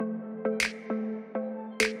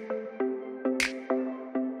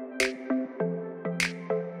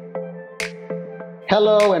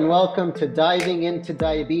Hello and welcome to Diving into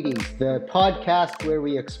Diabetes, the podcast where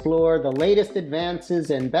we explore the latest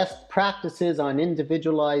advances and best practices on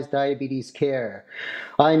individualized diabetes care.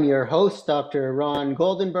 I'm your host, Dr. Ron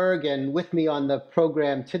Goldenberg, and with me on the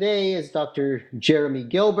program today is Dr. Jeremy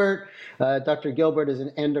Gilbert. Dr. Gilbert is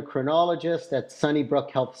an endocrinologist at Sunnybrook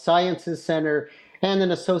Health Sciences Center and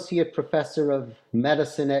an associate professor of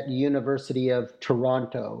medicine at University of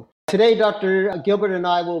Toronto. Today, Dr. Gilbert and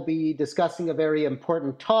I will be discussing a very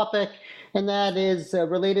important topic, and that is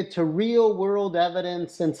related to real-world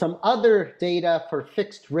evidence and some other data for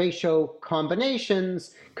fixed ratio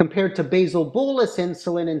combinations compared to basal-bolus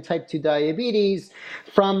insulin in type 2 diabetes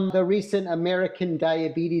from the recent American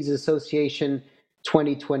Diabetes Association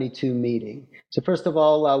 2022 meeting. So first of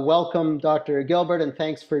all, welcome, Dr. Gilbert, and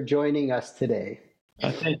thanks for joining us today.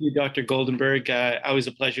 Thank you, Dr. Goldenberg. Always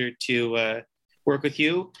a pleasure to work with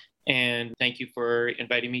you. And thank you for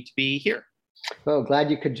inviting me to be here. Oh,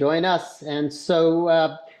 glad you could join us. And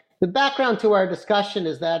so the background to our discussion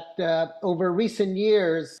is that over recent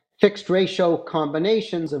years, fixed ratio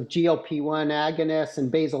combinations of GLP-1 agonists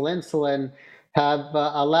and basal insulin have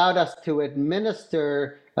allowed us to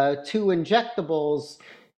administer two injectables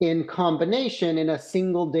in combination in a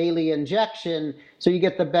single daily injection. So you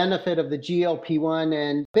get the benefit of the GLP-1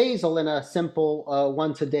 and basal in a simple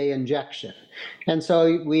once-a-day injection. And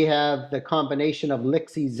so we have the combination of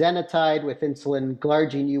lixisenatide with insulin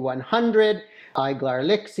glargine U100,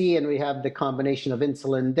 iglar-lixi, and we have the combination of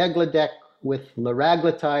insulin degludec with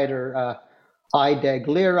liraglutide or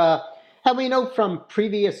ideglira. And we know from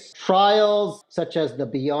previous trials, such as the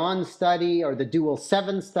Beyond study or the Dual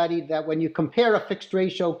 7 study, that when you compare a fixed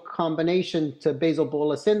ratio combination to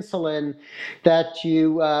basal-bolus insulin, that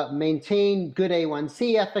you maintain good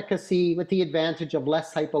A1C efficacy with the advantage of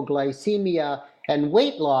less hypoglycemia and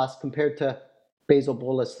weight loss compared to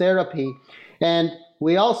basal-bolus therapy. And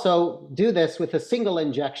we also do this with a single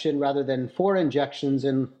injection rather than 4 injections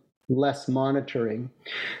and less monitoring.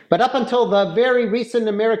 But up until the very recent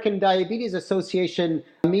American Diabetes Association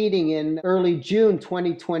meeting in early June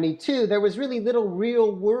 2022, there was really little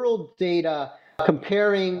real-world data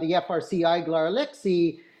comparing the FRC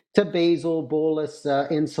iglar-lixi to basal-bolus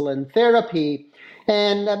insulin therapy.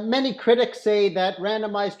 And many critics say that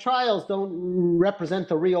randomized trials don't represent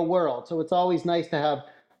the real world. So it's always nice to have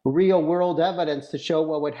real world evidence to show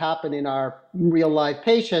what would happen in our real life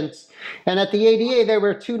patients. And at the ADA, there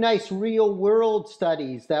were 2 nice real world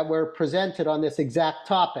studies that were presented on this exact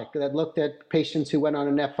topic that looked at patients who went on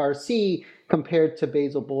an FRC compared to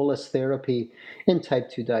basal-bolus therapy in type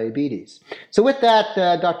 2 diabetes. So with that,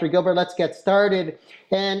 Dr. Gilbert, let's get started.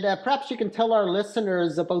 And perhaps you can tell our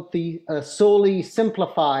listeners about the Solely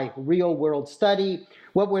Simplify real-world study.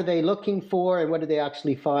 What were they looking for, and what did they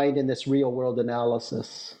actually find in this real-world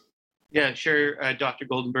analysis? Yeah, sure, Dr.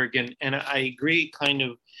 Goldenberg. And I agree kind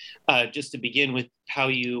of just to begin with how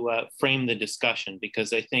you frame the discussion,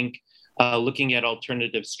 because I think looking at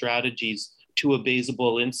alternative strategies to a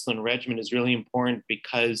basal-bolus insulin regimen is really important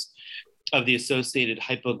because of the associated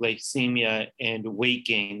hypoglycemia and weight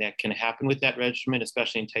gain that can happen with that regimen,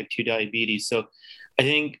 especially in type 2 diabetes. So I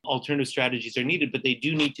think alternative strategies are needed, but they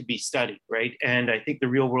do need to be studied, right? And I think the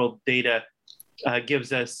real world data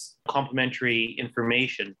gives us complementary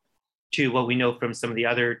information to what we know from some of the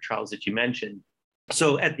other trials that you mentioned.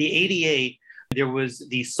 So at the ADA, there was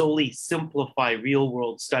the Solely Simplify real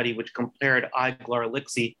world study, which compared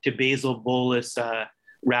iglar-lixi to basal-bolus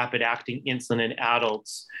rapid-acting insulin in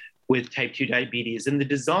adults with type 2 diabetes. And the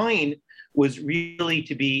design was really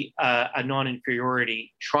to be a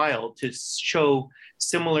non-inferiority trial to show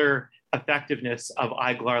similar effectiveness of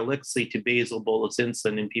iglar-lixi to basal-bolus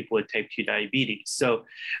insulin in people with type 2 diabetes. So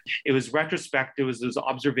it was retrospective, it was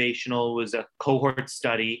observational, it was a cohort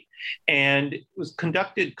study, and it was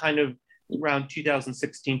conducted kind of around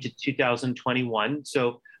 2016 to 2021.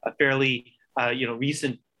 So a fairly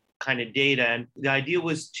recent kind of data. And the idea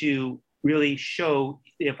was to really show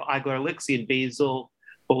if iglar-lixi and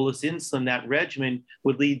basal-bolus insulin, that regimen,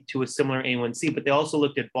 would lead to a similar A1C. But they also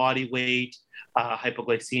looked at body weight,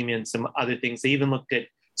 hypoglycemia, and some other things. They even looked at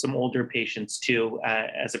some older patients too,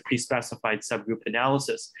 as a pre-specified subgroup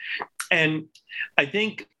analysis. And I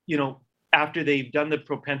think, after they've done the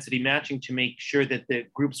propensity matching to make sure that the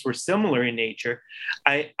groups were similar in nature,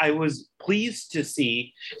 I was pleased to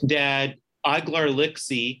see that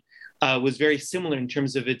iglar-lixi was very similar in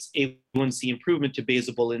terms of its A1C improvement to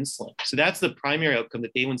basal-bolus insulin. So that's the primary outcome,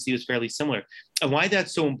 that the A1C was fairly similar. And why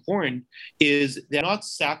that's so important is they're not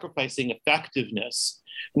sacrificing effectiveness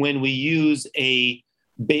when we use a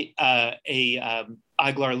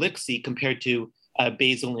iglar-lixi compared to a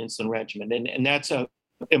basal insulin regimen. And that's a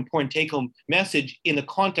important take-home message in the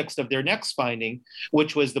context of their next finding,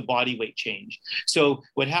 which was the body weight change. So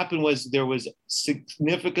what happened was there was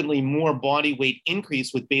significantly more body weight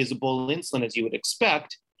increase with basal-bolus insulin, as you would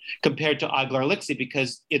expect, compared to Aguilar Lixie,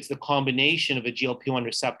 because it's the combination of a GLP-1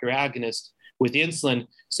 receptor agonist with insulin.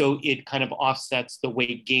 So it kind of offsets the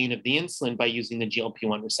weight gain of the insulin by using the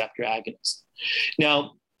GLP-1 receptor agonist.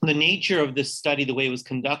 Now, the nature of this study, the way it was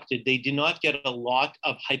conducted, they did not get a lot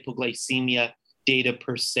of hypoglycemia data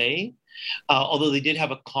per se, although they did have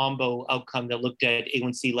a combo outcome that looked at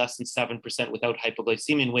A1C less than 7% without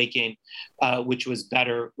hypoglycemia and weight gain, which was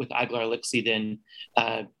better with Aguilar Lixie than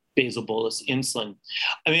basal-bolus insulin.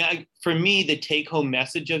 I mean, for me, the take-home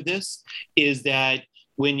message of this is that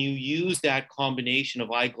when you use that combination of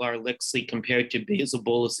Aguilar Lixie compared to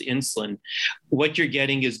basal-bolus insulin, what you're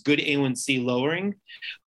getting is good A1C lowering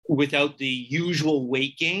without the usual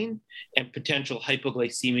weight gain and potential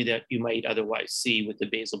hypoglycemia that you might otherwise see with the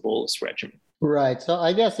basal-bolus regimen. Right. So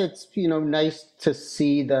I guess it's, nice to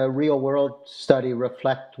see the real world study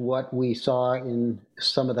reflect what we saw in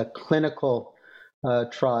some of the clinical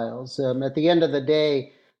trials. At the end of the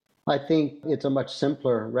day, I think it's a much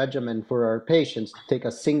simpler regimen for our patients. Take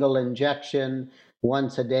a single injection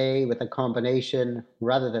once a day with a combination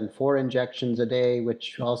rather than 4 injections a day,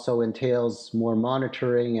 which also entails more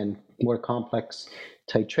monitoring and more complex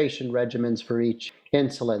titration regimens for each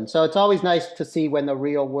insulin. So it's always nice to see when the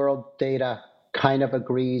real world data kind of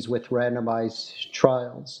agrees with randomized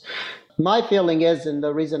trials. My feeling is, and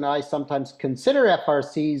the reason I sometimes consider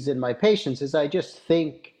FRCs in my patients, is I just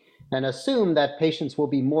think and assume that patients will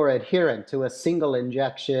be more adherent to a single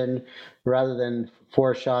injection rather than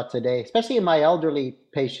 4 shots a day, especially in my elderly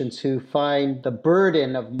patients who find the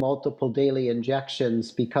burden of multiple daily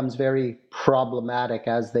injections becomes very problematic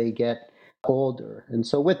as they get older. And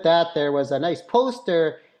so with that, there was a nice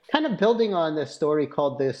poster kind of building on this story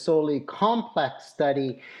called the Solely Complex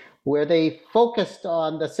study, where they focused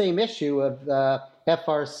on the same issue of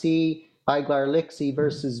FRC, Aguilar Lixie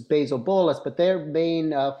versus basal-bolus, but their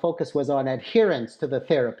main focus was on adherence to the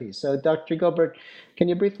therapy. So Dr. Gilbert, can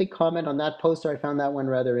you briefly comment on that poster? I found that one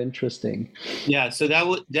rather interesting. Yeah, so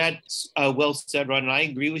that's well said, Ron, and I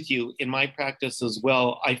agree with you. In my practice as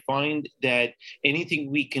well, I find that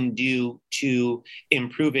anything we can do to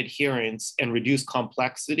improve adherence and reduce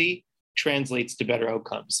complexity translates to better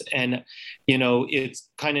outcomes. And, it's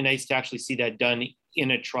kind of nice to actually see that done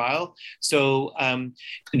in a trial. So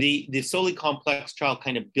the Solely Complex trial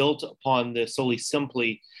kind of built upon the Solely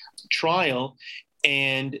Simply trial,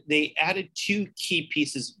 and they added 2 key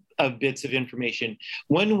pieces of bits of information.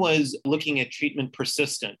 One was looking at treatment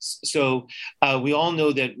persistence. So we all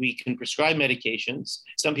know that we can prescribe medications.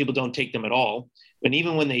 Some people don't take them at all. And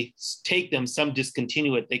even when they take them, some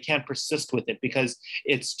discontinue it. They can't persist with it because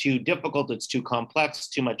it's too difficult, it's too complex,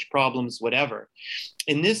 too much problems, whatever.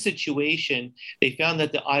 In this situation, they found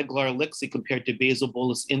that the Aguilar Lixie compared to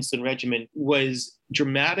basal-bolus insulin regimen was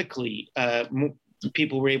dramatically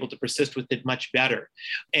people were able to persist with it much better.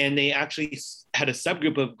 And they actually had a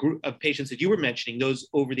subgroup of patients that you were mentioning, those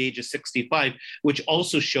over the age of 65, which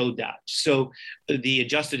also showed that. So the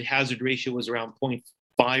adjusted hazard ratio was around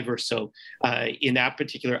 0.5 or so in that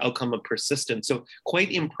particular outcome of persistence. So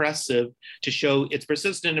quite impressive to show it's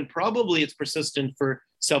persistent, and probably it's persistent for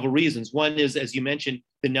several reasons. One is, as you mentioned,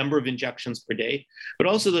 the number of injections per day, but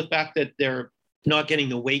also the fact that they're not getting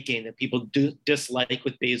the weight gain that people do dislike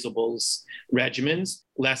with basal-bolus regimens,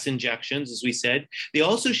 less injections, as we said. They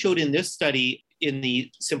also showed in this study, in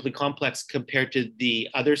the Simply Complex compared to the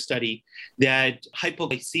other study, that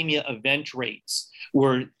hypoglycemia event rates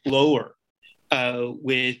were lower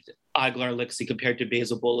with Aguilar Lixie compared to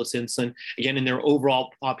basal-bolus insulin, again, in their overall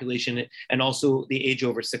population, and also the age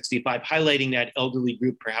over 65, highlighting that elderly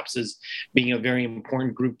group perhaps as being a very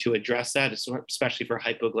important group to address that, especially for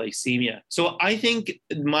hypoglycemia. So I think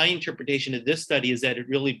my interpretation of this study is that it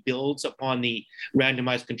really builds upon the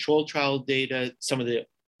randomized control trial data, some of the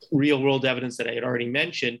real world evidence that I had already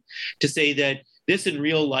mentioned, to say that this in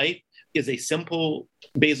real life is a simple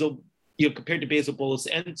compared to basal-bolus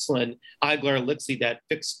insulin, Aguilar Lixie, that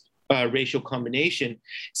fixed ratio combination,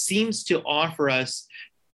 seems to offer us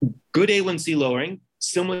good A1C lowering,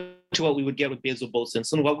 similar to what we would get with basal-bolus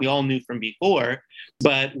insulin, what we all knew from before,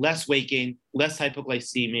 but less weight gain, less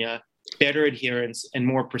hypoglycemia, better adherence, and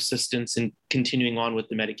more persistence in continuing on with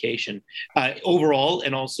the medication overall,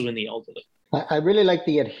 and also in the elderly. I really like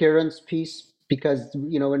the adherence piece because,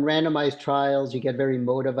 in randomized trials, you get very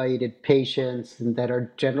motivated patients and that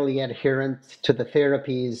are generally adherent to the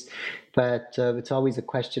therapies, but it's always a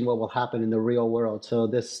question what will happen in the real world. So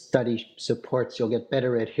this study supports you'll get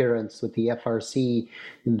better adherence with the FRC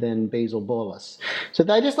than basal-bolus. So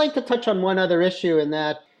I'd just like to touch on one other issue, in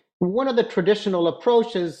that one of the traditional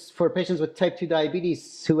approaches for patients with type 2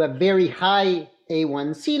 diabetes who have very high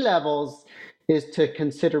A1C levels is to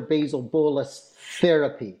consider basal-bolus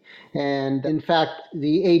therapy. And in fact,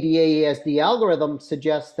 the ADA-ASD algorithm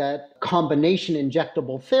suggests that combination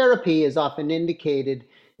injectable therapy is often indicated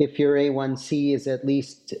if your A1C is at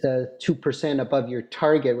least 2% above your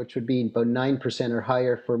target, which would be about 9% or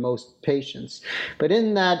higher for most patients. But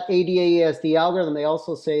in that ADA-ASD algorithm, they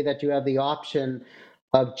also say that you have the option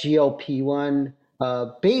of GLP-1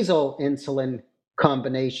 basal insulin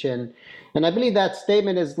combination. And I believe that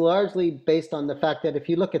statement is largely based on the fact that if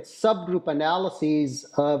you look at subgroup analyses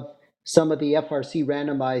of some of the FRC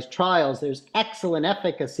randomized trials, there's excellent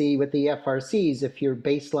efficacy with the FRCs if your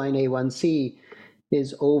baseline A1C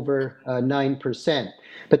is over 9%.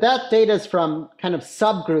 But that data is from kind of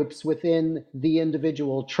subgroups within the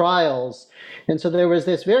individual trials. And so there was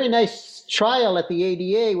this very nice trial at the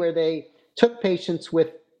ADA where they took patients with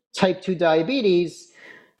type 2 diabetes,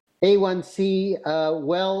 A1C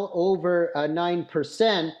well over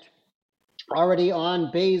 9%, already on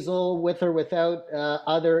basal with or without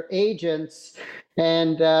other agents,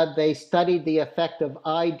 and they studied the effect of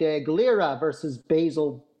idaglira versus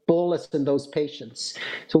basal-bolus in those patients.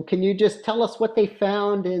 So can you just tell us what they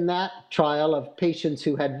found in that trial of patients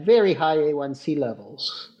who had very high A1C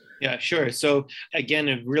levels? Yeah, sure. So again,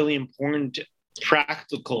 a really important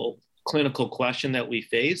practical clinical question that we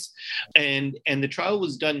face. And the trial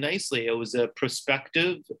was done nicely. It was a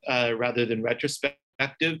prospective rather than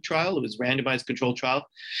retrospective trial. It was a randomized controlled trial.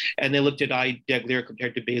 And they looked at idaglira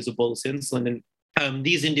compared to basal-bolus insulin. And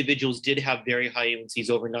these individuals did have very high A1Cs,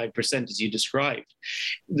 over 9%, as you described.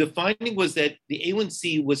 The finding was that the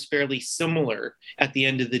A1C was fairly similar at the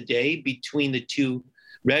end of the day between the two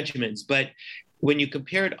regimens. But when you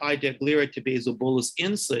compared idaglira to basal-bolus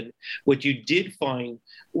insulin, what you did find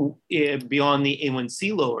beyond the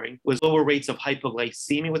A1C lowering was lower rates of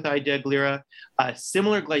hypoglycemia with idaglira,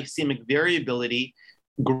 similar glycemic variability,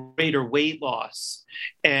 greater weight loss.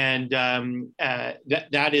 And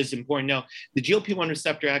that is important. Now, the GLP-1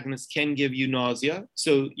 receptor agonists can give you nausea.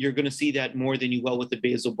 So you're going to see that more than you will with the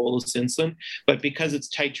basal-bolus insulin. But because it's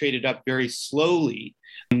titrated up very slowly,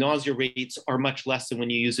 nausea rates are much less than when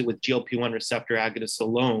you use it with GLP-1 receptor agonists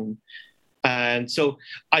alone. And so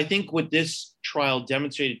I think what this trial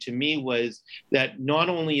demonstrated to me was that not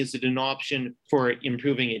only is it an option for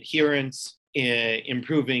improving adherence,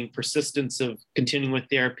 improving persistence of continuing with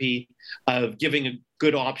therapy, of giving a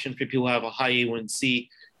good option for people who have a high A1C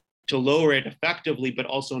to lower it effectively, but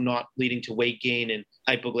also not leading to weight gain and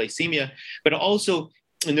hypoglycemia, but also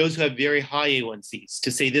in those who have very high A1Cs,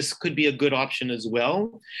 to say this could be a good option as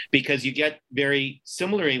well, because you get very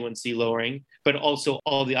similar A1C lowering, but also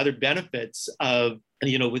all the other benefits of,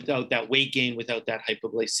 without that weight gain, without that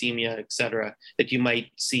hypoglycemia, et cetera, that you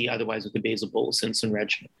might see otherwise with the basal-bolus insulin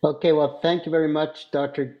regimen. Okay, well, thank you very much,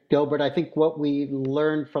 Dr. Gilbert. I think what we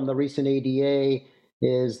learned from the recent ADA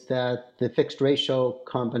is that the fixed ratio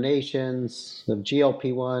combinations of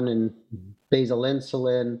GLP-1 and basal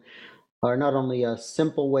insulin are not only a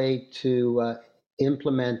simple way to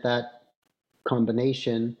implement that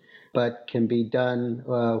combination, but can be done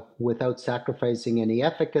without sacrificing any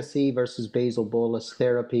efficacy versus basal-bolus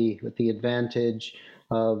therapy, with the advantage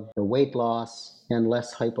of the weight loss and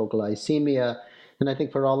less hypoglycemia. And I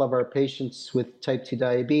think for all of our patients with type 2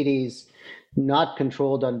 diabetes, not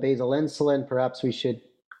controlled on basal insulin, perhaps we should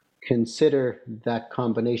consider that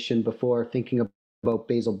combination before thinking about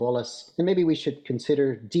basal-bolus. And maybe we should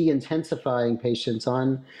consider de-intensifying patients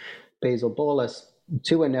on basal-bolus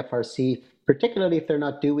to an FRC, particularly if they're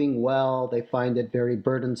not doing well, they find it very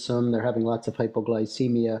burdensome, they're having lots of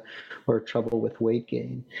hypoglycemia or trouble with weight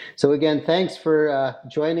gain. So again, thanks for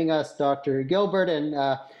joining us, Dr. Gilbert,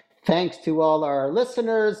 and thanks to all our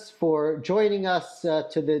listeners for joining us to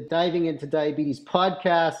the Diving into Diabetes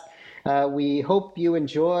podcast. We hope you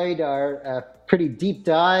enjoyed our pretty deep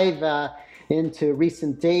dive into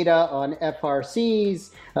recent data on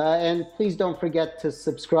FRCs. And please don't forget to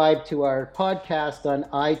subscribe to our podcast on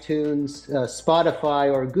iTunes,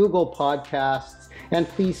 Spotify, or Google Podcasts. And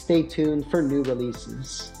please stay tuned for new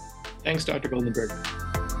releases. Thanks, Dr. Goldenberg.